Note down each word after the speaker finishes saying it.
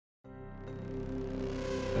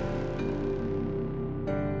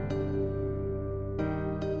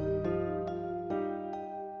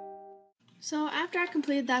after I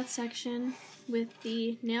completed that section with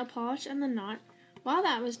the nail polish and the knot, while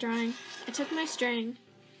that was drying, I took my string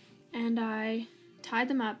and I tied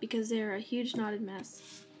them up because they were a huge knotted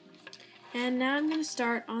mess. And now I'm going to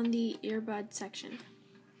start on the earbud section.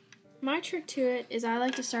 My trick to it is I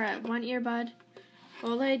like to start at one earbud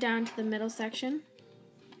all the way down to the middle section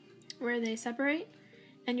where they separate,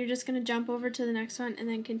 and you're just going to jump over to the next one and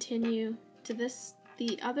then continue to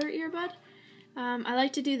the other earbud. I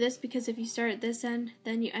like to do this because if you start at this end,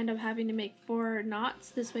 then you end up having to make 4 knots.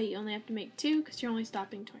 This way you only have to make 2 because you're only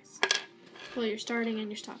stopping twice. Well, you're starting and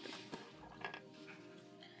you're stopping.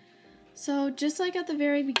 So just like at the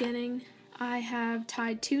very beginning, I have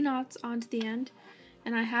tied 2 knots onto the end,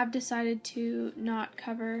 and I have decided to not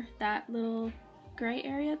cover that little gray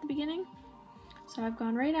area at the beginning. So I've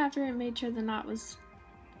gone right after it and made sure the knot was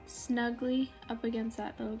snugly up against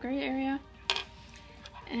that little gray area.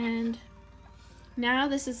 And now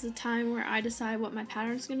this is the time where I decide what my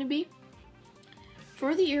pattern is going to be.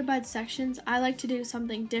 For the earbud sections, I like to do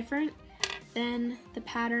something different than the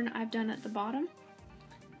pattern I've done at the bottom.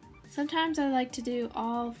 Sometimes I like to do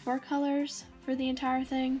all 4 colors for the entire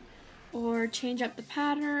thing, or change up the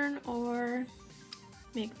pattern, or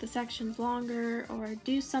make the sections longer, or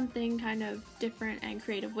do something kind of different and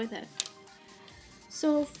creative with it.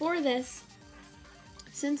 So for this,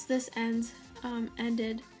 since this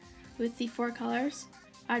ended with the 4 colors,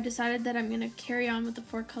 I've decided that I'm going to carry on with the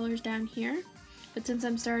 4 colors down here, but since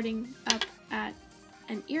I'm starting up at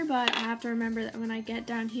an earbud, I have to remember that when I get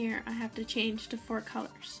down here, I have to change to 4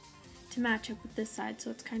 colors to match up with this side so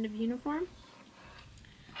it's kind of uniform.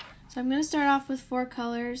 So I'm going to start off with 4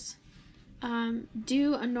 colors,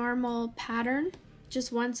 do a normal pattern,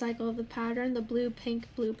 just one cycle of the pattern, the blue, pink,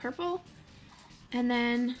 blue, purple, and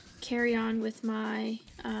then carry on with my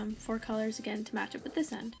 4 colors again to match up with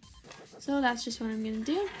this end. So that's just what I'm going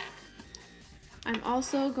to do. I'm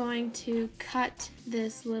also going to cut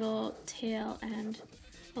this little tail end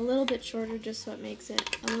a little bit shorter just so it makes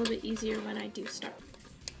it a little bit easier when I do start.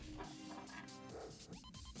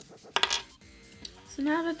 So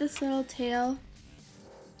now that this little tail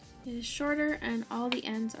is shorter and all the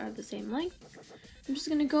ends are the same length, I'm just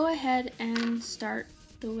going to go ahead and start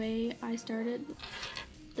the way I started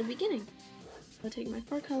at the beginning. I'll take my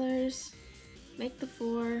 4 colors, make the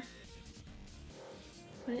 4,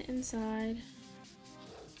 put it inside,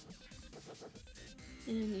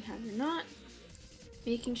 and you have your knot,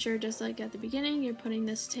 making sure just like at the beginning you're putting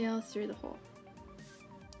this tail through the hole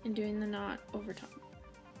and doing the knot over top.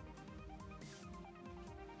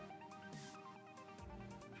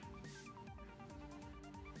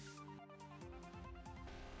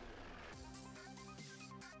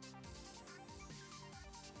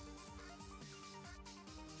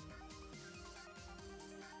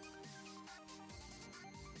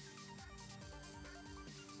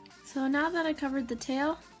 So now that I covered the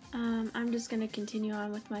tail, I'm just going to continue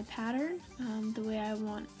on with my pattern the way I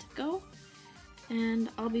want it to go, and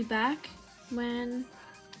I'll be back when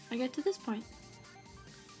I get to this point.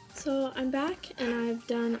 So I'm back and I've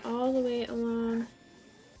done all the way along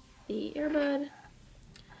the earbud.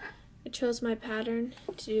 I chose my pattern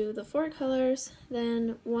to do the 4 colors,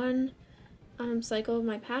 then 1 cycle of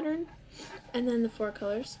my pattern, and then the 4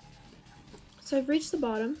 colors. So I've reached the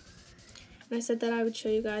bottom. And I said that I would show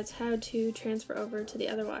you guys how to transfer over to the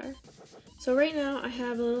other wire. So right now I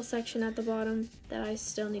have a little section at the bottom that I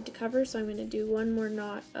still need to cover, so I'm going to do 1 more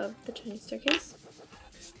knot of the Chinese staircase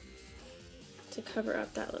to cover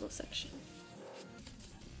up that little section.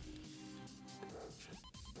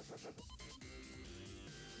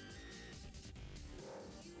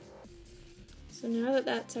 So now that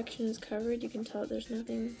that section is covered, you can tell there's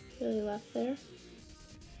nothing really left there.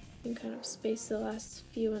 You can kind of space the last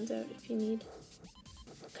few ones out if you need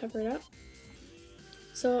to cover it up.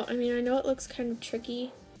 So, I mean, I know it looks kind of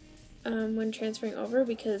tricky when transferring over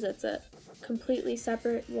because it's a completely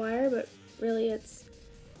separate wire, but really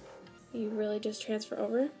you really just transfer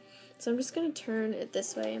over. So I'm just going to turn it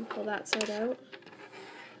this way and pull that side out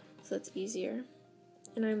so it's easier.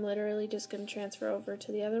 And I'm literally just going to transfer over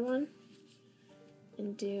to the other one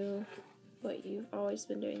and do what you've always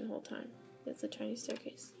been doing the whole time. It's the Chinese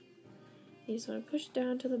staircase. You just want to push it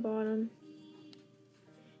down to the bottom.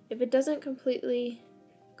 If it doesn't completely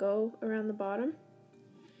go around the bottom,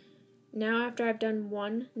 now after I've done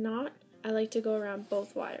 1 knot, I like to go around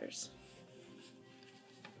both wires.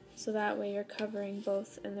 So that way you're covering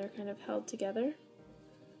both and they're kind of held together.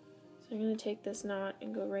 So I'm going to take this knot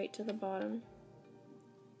and go right to the bottom.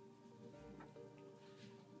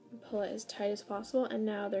 And pull it as tight as possible, and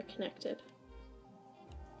now they're connected.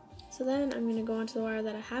 So then I'm going to go onto the wire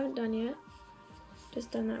that I haven't done yet,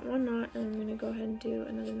 just done that one knot, and I'm going to go ahead and do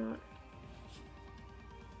another knot.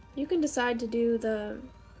 You can decide to do the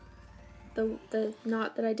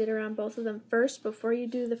knot that I did around both of them first before you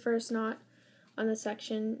do the first knot on the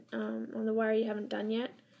section on the wire you haven't done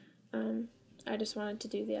yet. I just wanted to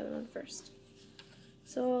do the other one first.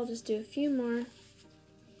 So I'll just do a few more,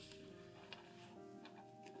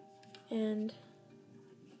 and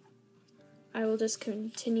I will just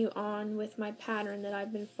continue on with my pattern that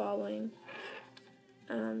I've been following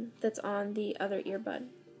that's on the other earbud.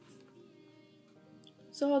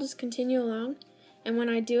 So I'll just continue along, and when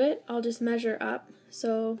I do it, I'll just measure up.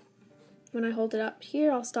 So when I hold it up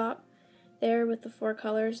here, I'll stop there with the 4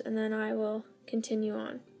 colors, and then I will continue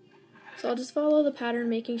on. So I'll just follow the pattern,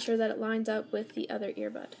 making sure that it lines up with the other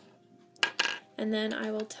earbud. And then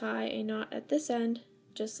I will tie a knot at this end,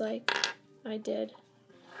 just like I did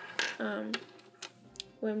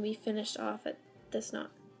when we finished off at this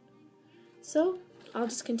knot. So I'll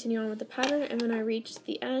just continue on with the pattern, and when I reach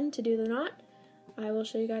the end to do the knot, I will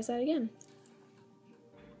show you guys that again.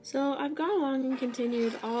 So I've gone along and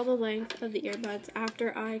continued all the length of the earbuds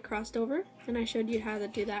after I crossed over, and I showed you how to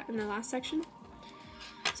do that in the last section.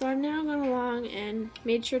 So I've now gone along and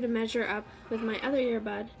made sure to measure up with my other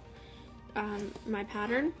earbud, my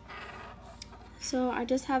pattern. So I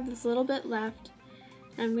just have this little bit left.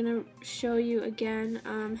 I'm going to show you again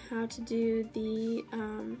how to do the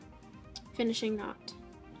finishing knot.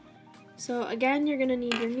 So again, you're going to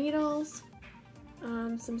need your needles,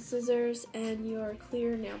 some scissors, and your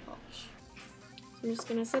clear nail polish. So I'm just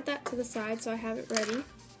going to set that to the side so I have it ready.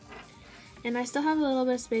 And I still have a little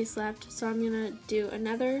bit of space left, so I'm going to do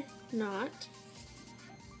another knot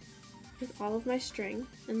with all of my string.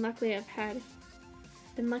 And luckily I've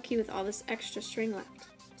been lucky with all this extra string left.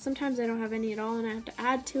 Sometimes I don't have any at all and I have to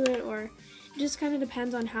add to it, or it just kind of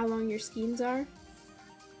depends on how long your skeins are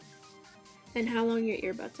and how long your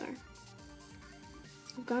earbuds are.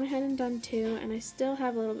 I've gone ahead and done 2, and I still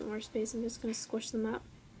have a little bit more space. I'm just going to squish them up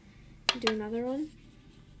and do another one.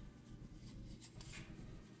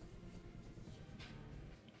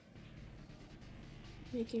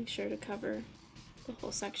 Making sure to cover the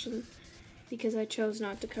whole section because I chose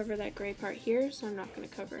not to cover that gray part here, so I'm not going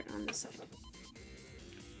to cover it on this side.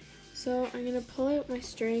 So I'm going to pull out my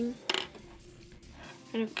string,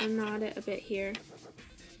 kind of unknot it a bit here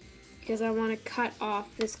because I want to cut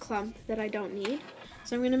off this clump that I don't need.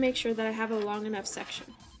 So I'm going to make sure that I have a long enough section.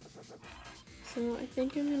 So I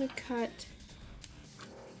think I'm going to cut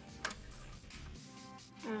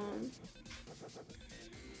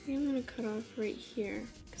I'm going to cut off right here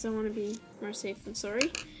because I want to be more safe than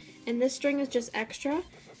sorry. And this string is just extra.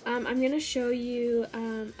 I'm going to show you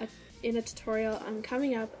in a tutorial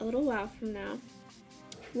coming up a little while from now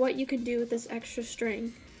what you can do with this extra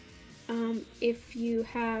string if you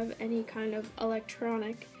have any kind of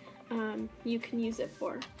electronic you can use it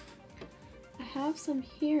for. I have some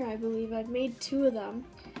here, I believe. I've made 2 of them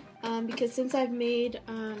because since I've made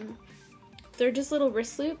they're just little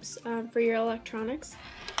wrist loops for your electronics,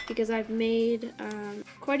 because I've made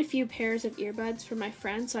quite a few pairs of earbuds for my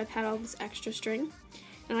friends, so I've had all this extra string.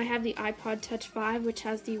 And I have the iPod Touch 5, which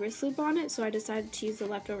has the wrist loop on it, so I decided to use the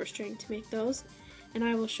leftover string to make those. And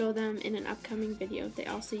I will show them in an upcoming video. They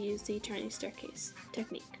also use the Chinese staircase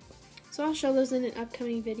technique. So I'll show those in an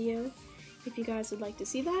upcoming video if you guys would like to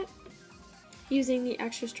see that, using the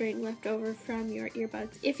extra string left over from your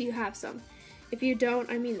earbuds, if you have some. If you don't,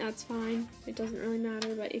 I mean, that's fine. It doesn't really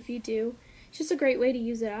matter, but if you do, it's just a great way to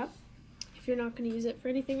use it up if you're not going to use it for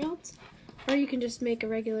anything else. Or you can just make a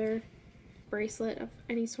regular bracelet of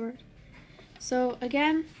any sort. So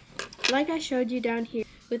again, like I showed you down here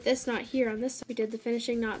with this knot here on this side, we did the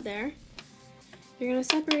finishing knot there. You're going to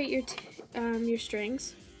separate your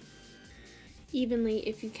strings evenly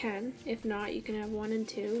if you can. If not, you can have 1 and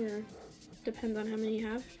 2, or depends on how many you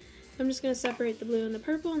have. I'm just going to separate the blue and the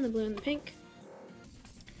purple and the blue and the pink.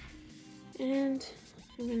 And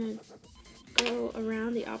I'm going to go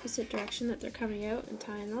around the opposite direction that they're coming out and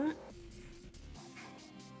tie a knot.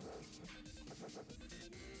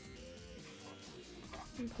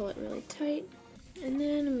 And pull it really tight. And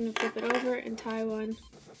then I'm going to flip it over and tie one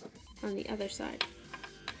on the other side.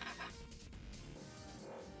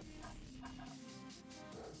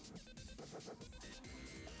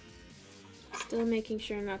 Still making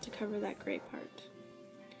sure not to cover that gray part.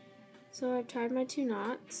 So I've tied my 2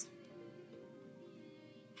 knots.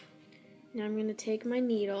 Now I'm going to take my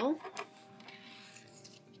needle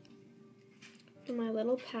and my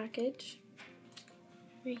little package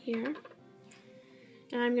right here,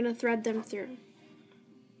 and I'm going to thread them through.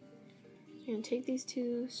 I'm going to take these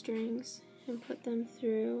 2 strings and put them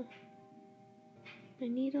through my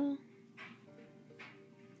needle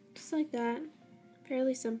just like that.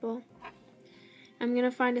 Fairly simple. I'm going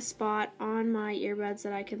to find a spot on my earbuds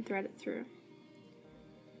that I can thread it through.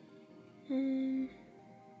 I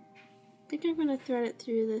think I'm going to thread it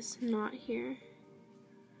through this knot here.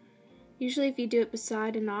 Usually if you do it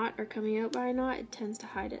beside a knot or coming out by a knot, it tends to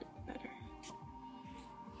hide it better.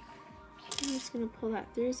 I'm just going to pull that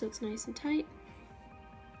through so it's nice and tight.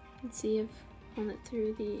 And see if I pull it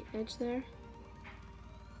through the edge there.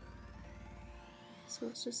 So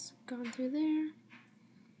it's just gone through there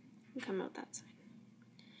and come out that side.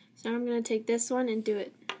 So now I'm going to take this one and do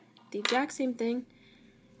it the exact same thing,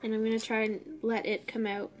 and I'm going to try and let it come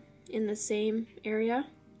out in the same area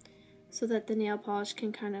so that the nail polish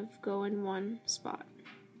can kind of go in one spot.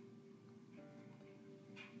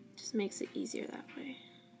 Just makes it easier that way.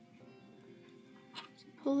 So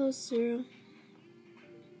pull those through,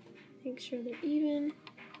 make sure they're even,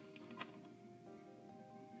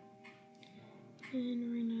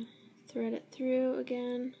 and we're going to thread it through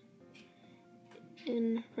again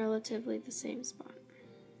in relatively the same spot.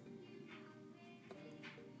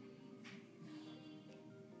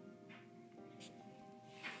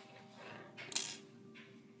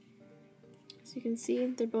 So you can see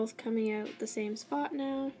they're both coming out the same spot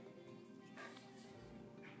now.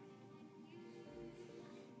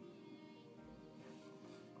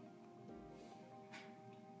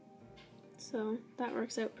 So that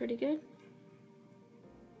works out pretty good.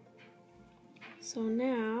 So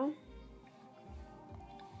now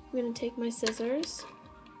I'm going to take my scissors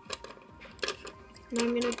and I'm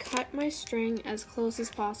going to cut my string as close as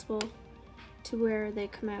possible to where they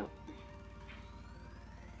come out.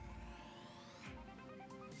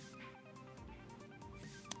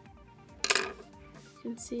 You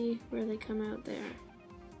can see where they come out there.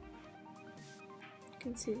 You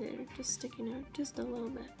can see they're just sticking out just a little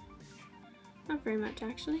bit. Not very much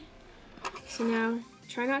actually. So now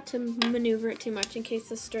try not to maneuver it too much in case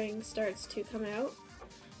the string starts to come out.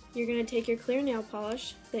 You're going to take your clear nail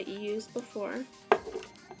polish that you used before.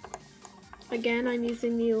 Again, I'm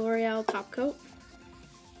using the L'Oreal Top Coat.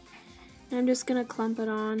 And I'm just going to clump it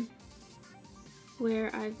on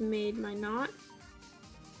where I've made my knot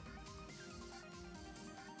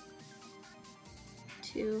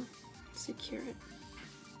to secure it.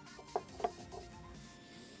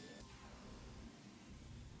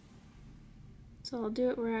 So I'll do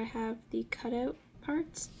it where I have the cutout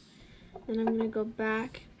parts, then I'm going to go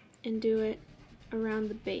back and do it around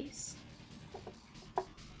the base. So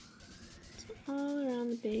all around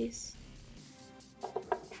the base.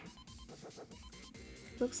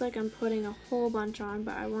 Looks like I'm putting a whole bunch on,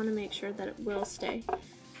 but I want to make sure that it will stay.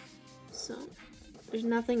 So there's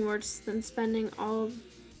nothing worse than spending all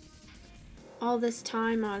this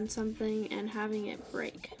time on something and having it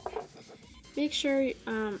break. Make sure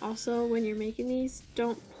also when you're making these,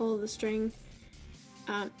 don't pull the string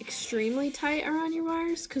extremely tight around your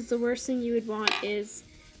wires, because the worst thing you would want is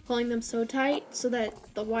pulling them so tight so that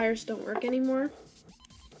the wires don't work anymore.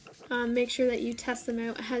 Make sure that you test them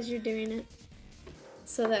out as you're doing it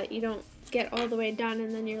so that you don't get all the way done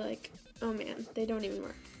and then you're like, oh man, they don't even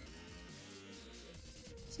work.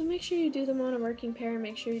 So make sure you do them on a working pair and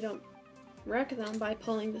make sure you don't wreck them by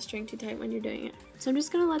pulling the string too tight when you're doing it. So I'm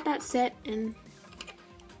just going to let that sit and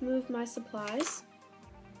move my supplies.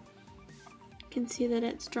 You can see that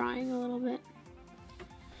it's drying a little bit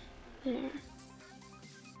there. You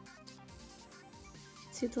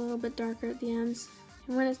can see it's a little bit darker at the ends.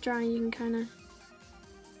 And when it's drying, you can kind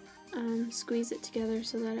of squeeze it together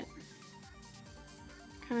so that it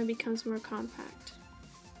kind of becomes more compact.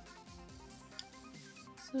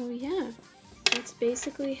 So yeah, that's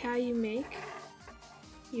basically how you make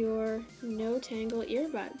your No Tangle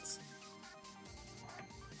earbuds.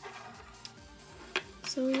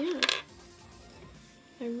 So yeah,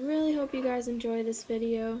 I really hope you guys enjoy this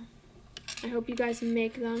video. I hope you guys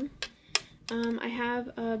make them. I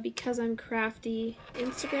have a Because I'm Crafty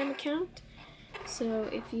Instagram account, so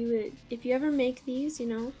if you ever make these, you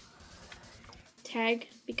know, tag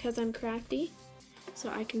Because I'm Crafty so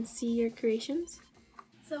I can see your creations.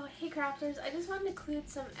 So hey crafters, I just wanted to include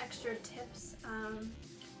some extra tips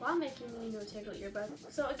while making the No Tangle earbuds.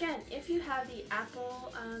 So again, if you have the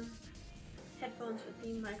Apple headphones with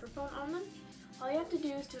the microphone on them, all you have to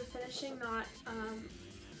do is do a finishing knot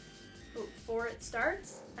before it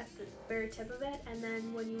starts at the very tip of it, and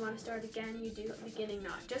then when you want to start again, you do a beginning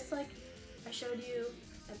knot, just like I showed you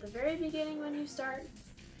at the very beginning when you start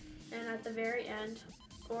and at the very end,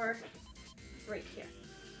 or right here.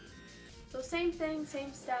 So same thing,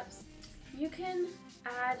 same steps. You can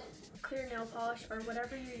add clear nail polish or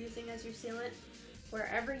whatever you're using as your sealant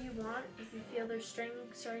wherever you want. If you feel there's string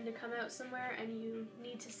starting to come out somewhere and you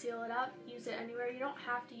need to seal it up, use it anywhere. You don't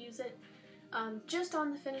have to use it just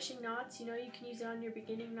on the finishing knots. You know, you can use it on your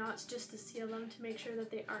beginning knots just to seal them, to make sure that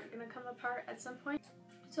they aren't going to come apart at some point.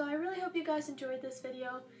 So I really hope you guys enjoyed this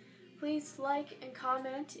video. Please like and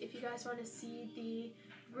comment if you guys want to see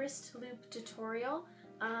the wrist loop tutorial.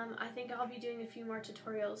 I think I'll be doing a few more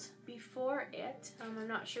tutorials before it. I'm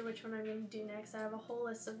not sure which one I'm going to do next. I have a whole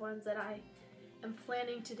list of ones that I am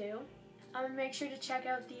planning to do. Make sure to check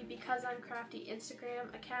out the Because I'm Crafty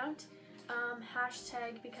Instagram account.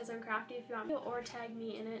 Hashtag becauseimcrafty if you want me, or tag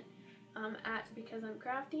me in it at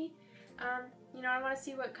becauseimcrafty. You know, I want to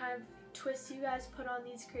see what kind of twists you guys put on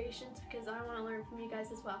these creations, because I want to learn from you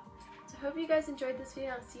guys as well. So I hope you guys enjoyed this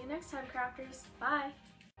video. I'll see you next time, crafters. Bye!